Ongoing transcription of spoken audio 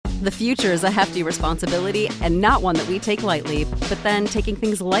The future is a hefty responsibility and not one that we take lightly, but then taking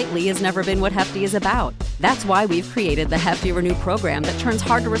things lightly has never been what Hefty is about. That's why we've created the Hefty Renew program that turns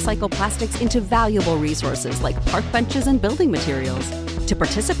hard-to-recycle plastics into valuable resources like park benches and building materials. To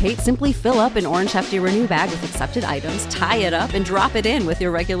participate, simply fill up an orange Hefty Renew bag with accepted items, tie it up, and drop it in with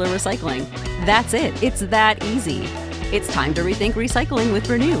your regular recycling. That's it. It's that easy. It's time to rethink recycling with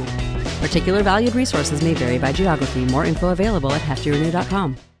Renew. Particular valued resources may vary by geography. More info available at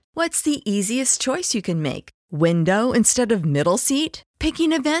heftyrenew.com. What's the easiest choice you can make? Window instead of middle seat?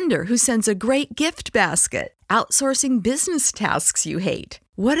 Picking a vendor who sends a great gift basket? Outsourcing business tasks you hate?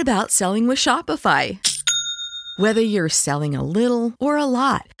 What about selling with Shopify? Whether you're selling a little or a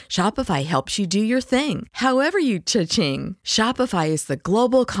lot, Shopify helps you do your thing, however you cha-ching. Shopify is the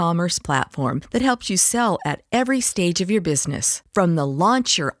global commerce platform that helps you sell at every stage of your business. From the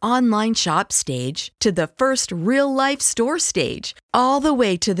launch your online shop stage to the first real-life store stage, all the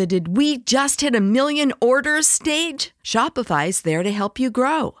way to the did we just hit a million orders stage. Shopify's there to help you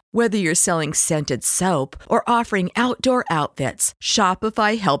grow. Whether you're selling scented soap or offering outdoor outfits,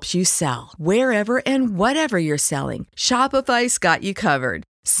 Shopify helps you sell. Wherever and whatever you're selling, Shopify's got you covered.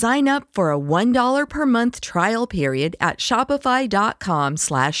 Sign up for a $1 per month trial period at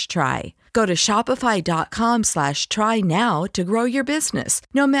shopify.com/try. Go to shopify.com/try now to grow your business,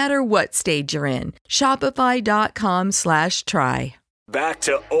 no matter what stage you're in. Shopify.com/try. Back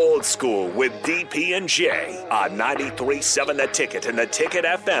to old school with DP and J on 93.7 The Ticket and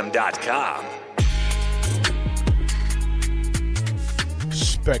theticketfm.com.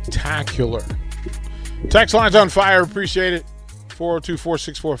 Spectacular. Text line's on fire. Appreciate it.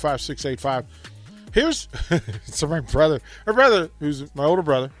 402-464-5685. Here's so my brother, who's my older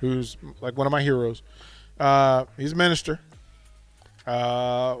brother, who's like one of my heroes. He's a minister.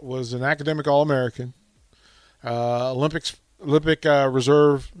 Was an academic All-American. Olympic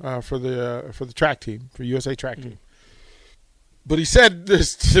reserve for the track team, for USA track team. But he said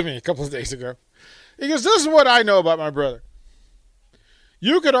this to me a couple of days ago. He goes, "This is what I know about my brother.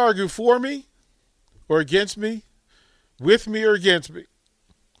 You could argue for me or against me, with me or against me,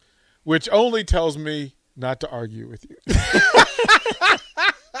 which only tells me not to argue with you."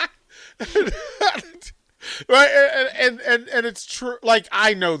 Right, and it's true. Like,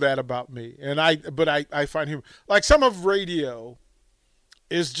 I know that about me, but I find him like some of radio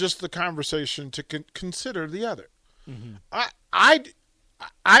is just the conversation to consider the other. Mm-hmm.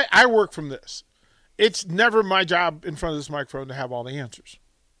 I work from this. It's never my job in front of this microphone to have all the answers.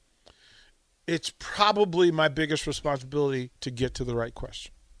 It's probably my biggest responsibility to get to the right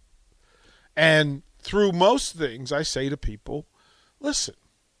question. And through most things, I say to people, listen,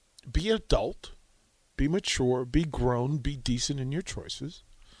 be adult. Be mature, be grown, be decent in your choices.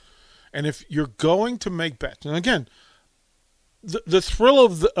 And if you're going to make bets, and again, the thrill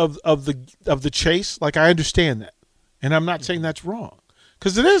of the chase, like, I understand that. And I'm not saying that's wrong,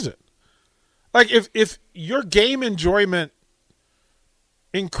 because it isn't. Like, if your game enjoyment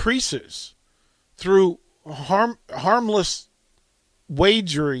increases through harmless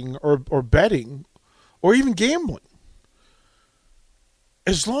wagering or betting or even gambling,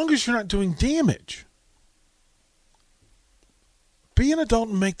 as long as you're not doing damage, be an adult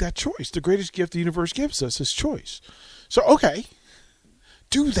and make that choice. The greatest gift the universe gives us is choice. So, okay,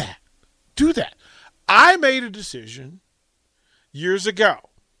 do that. Do that. I made a decision years ago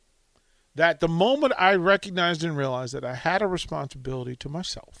that the moment I recognized and realized that I had a responsibility to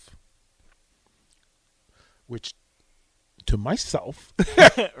myself, right,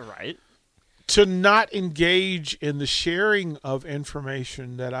 to not engage in the sharing of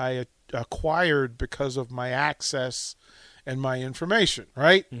information that I acquired because of my access and my information,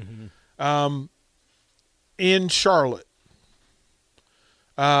 right? Mm-hmm. In Charlotte,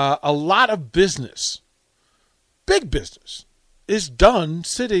 a lot of business, big business, is done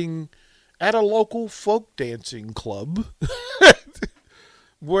sitting at a local folk dancing club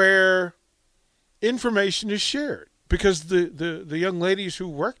where information is shared, because the young ladies who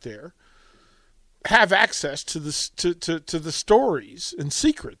work there have access to the stories and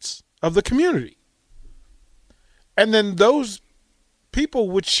secrets of the community. And then those people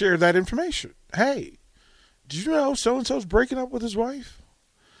would share that information. Hey, did you know so-and-so's breaking up with his wife?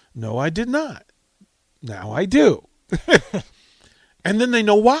 No, I did not. Now I do. And then they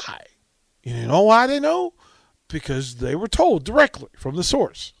know why. You know why they know? Because they were told directly from the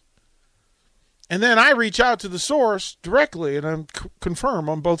source. And then I reach out to the source directly and I confirm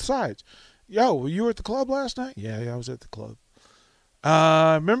on both sides. Yo, were you at the club last night? Yeah, I was at the club.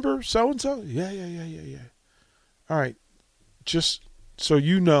 Remember so-and-so? Yeah. All right, just so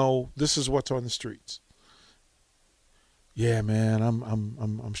you know, this is what's on the streets. Yeah, man,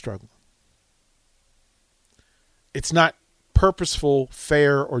 I'm struggling. It's not purposeful,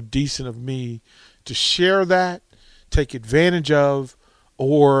 fair, or decent of me to share that, take advantage of,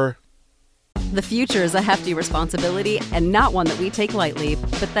 or... The future is a hefty responsibility and not one that we take lightly,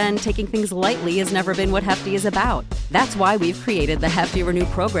 but then taking things lightly has never been what Hefty is about. That's why we've created the Hefty Renew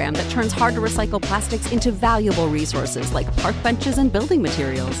program that turns hard-to-recycle plastics into valuable resources like park benches and building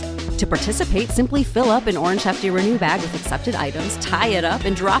materials. To participate, simply fill up an orange Hefty Renew bag with accepted items, tie it up,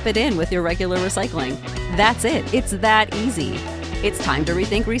 and drop it in with your regular recycling. That's it. It's that easy. It's time to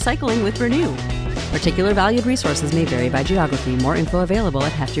rethink recycling with Renew. Particular valued resources may vary by geography. More info available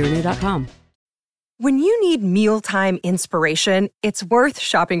at heftyrenew.com. When you need mealtime inspiration, it's worth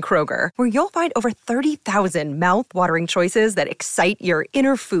shopping Kroger, where you'll find over 30,000 mouth-watering choices that excite your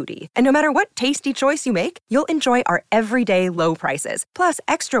inner foodie. And no matter what tasty choice you make, you'll enjoy our everyday low prices, plus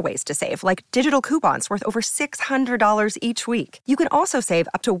extra ways to save, like digital coupons worth over $600 each week. You can also save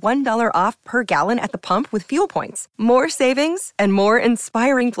up to $1 off per gallon at the pump with fuel points. More savings and more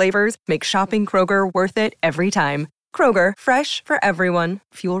inspiring flavors make shopping Kroger worth it every time. Kroger, fresh for everyone.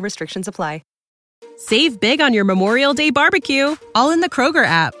 Fuel restrictions apply. Save big on your Memorial Day barbecue, all in the Kroger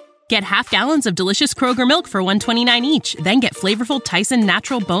app. Get half gallons of delicious Kroger milk for $1.29 each. Then get flavorful Tyson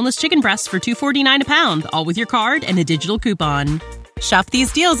natural boneless chicken breasts for $2.49 a pound, all with your card and a digital coupon. Shop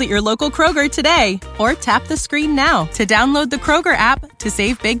these deals at your local Kroger today, or tap the screen now to download the Kroger app to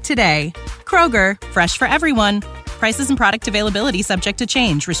save big today. Kroger, fresh for everyone. Prices and product availability subject to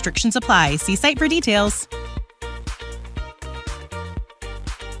change. Restrictions apply. See site for details.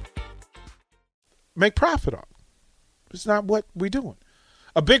 Make profit on. It's not what we're doing.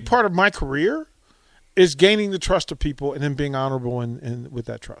 A big part of my career is gaining the trust of people and then being honorable in with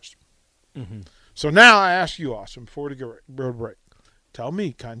that trust. Mm-hmm. So now I ask you, Austin, before we go to break, tell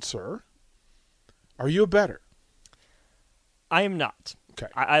me, kind sir, are you a bettor? I am not. Okay.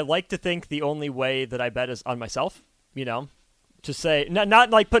 I like to think the only way that I bet is on myself, to say, not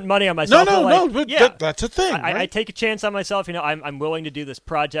like putting money on myself. But that's a thing. Right? I take a chance on myself. I'm willing to do this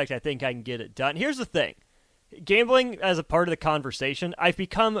project. I think I can get it done. Here's the thing. Gambling as a part of the conversation, I've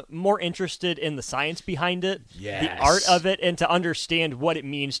become more interested in the science behind it, yes, the art of it, and to understand what it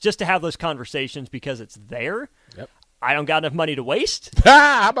means just to have those conversations because it's there. Yep. I don't got enough money to waste.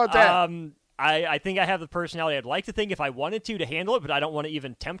 How about that? I think I have the personality I'd like to think if I wanted to handle it, but I don't want to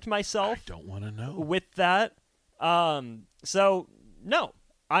even tempt myself. I don't want to know. With that. So, no,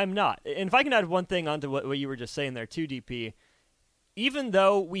 I'm not. And if I can add one thing onto what you were just saying there too, DP, even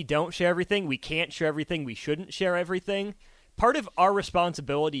though we don't share everything, we can't share everything, we shouldn't share everything, part of our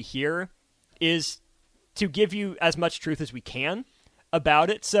responsibility here is to give you as much truth as we can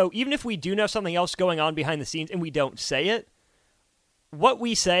about it. So even if we do know something else going on behind the scenes and we don't say it, what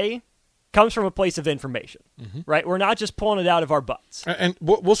we say comes from a place of information, right? We're not just pulling it out of our butts. And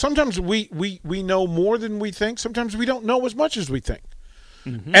well, sometimes we know more than we think. Sometimes we don't know as much as we think.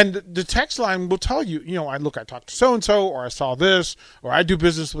 Mm-hmm. And the text line will tell you, I talked to so-and-so, or I saw this, or I do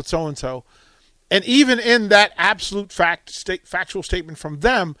business with so-and-so. And even in that absolute factual statement from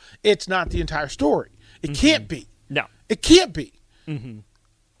them, it's not the entire story. It can't be. No. It can't be. Mm-hmm.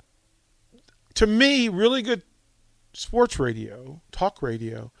 To me, really good sports radio, talk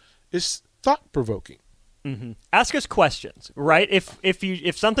radio, is thought-provoking. Mm-hmm. Ask us questions, right?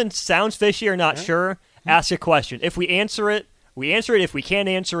 If something sounds fishy or not sure, ask a question. If we answer it, we answer it. If we can't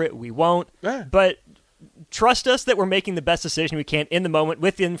answer it, we won't. Yeah. But trust us that we're making the best decision we can in the moment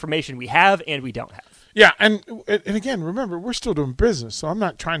with the information we have and we don't have. Yeah, and again, remember, we're still doing business, so I'm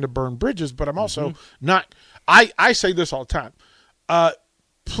not trying to burn bridges, but I'm also not – I say this all the time.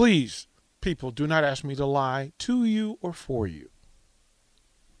 Please, people, do not ask me to lie to you or for you.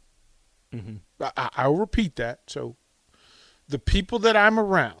 Mm-hmm. I'll repeat that. So the people that I'm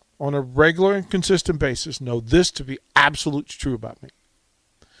around on a regular and consistent basis know this to be absolutely true about me.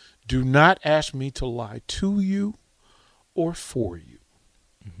 Do not ask me to lie to you or for you.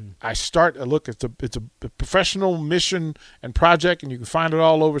 Mm-hmm. Look, it's a professional mission and project, and you can find it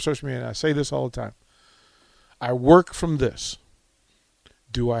all over social media, and I say this all the time. I work from this.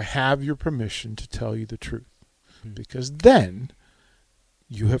 Do I have your permission to tell you the truth? Mm-hmm. Because then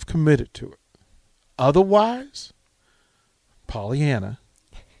you have committed to it. Otherwise, Pollyanna,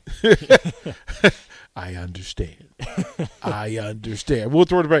 I understand. I understand. We'll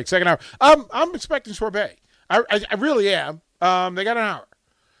throw it a break. Second hour. I'm expecting sorbet. I really am. They got an hour.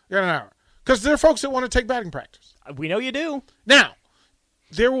 Because there are folks that want to take batting practice. We know you do. Now,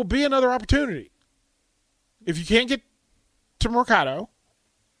 there will be another opportunity. If you can't get to Mercado,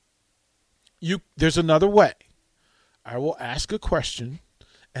 there's another way. I will ask a question,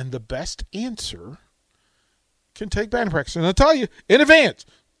 and the best answer can take batting practice. And I'll tell you in advance,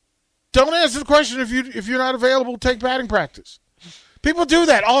 don't answer the question if you're not available to take batting practice. People do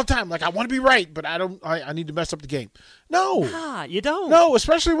that all the time. Like, I want to be right, but I need to mess up the game. No. You don't. No,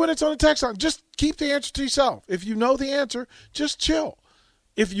 especially when it's on a text line. Just keep the answer to yourself. If you know the answer, just chill.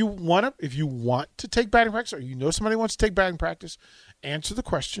 If you want to take batting practice, or you know somebody wants to take batting practice, answer the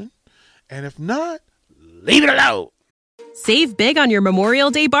question. And if not, leave it alone. Save big on your Memorial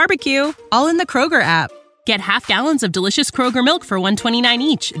Day barbecue, all in the Kroger app. Get half gallons of delicious Kroger milk for $1.29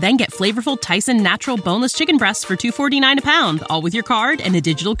 each. Then get flavorful Tyson natural boneless chicken breasts for $2.49 a pound, all with your card and a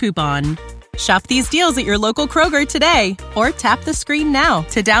digital coupon. Shop these deals at your local Kroger today, or tap the screen now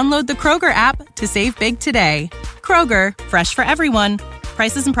to download the Kroger app to save big today. Kroger, fresh for everyone.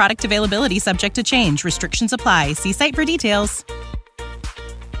 Prices and product availability subject to change. Restrictions apply. See site for details.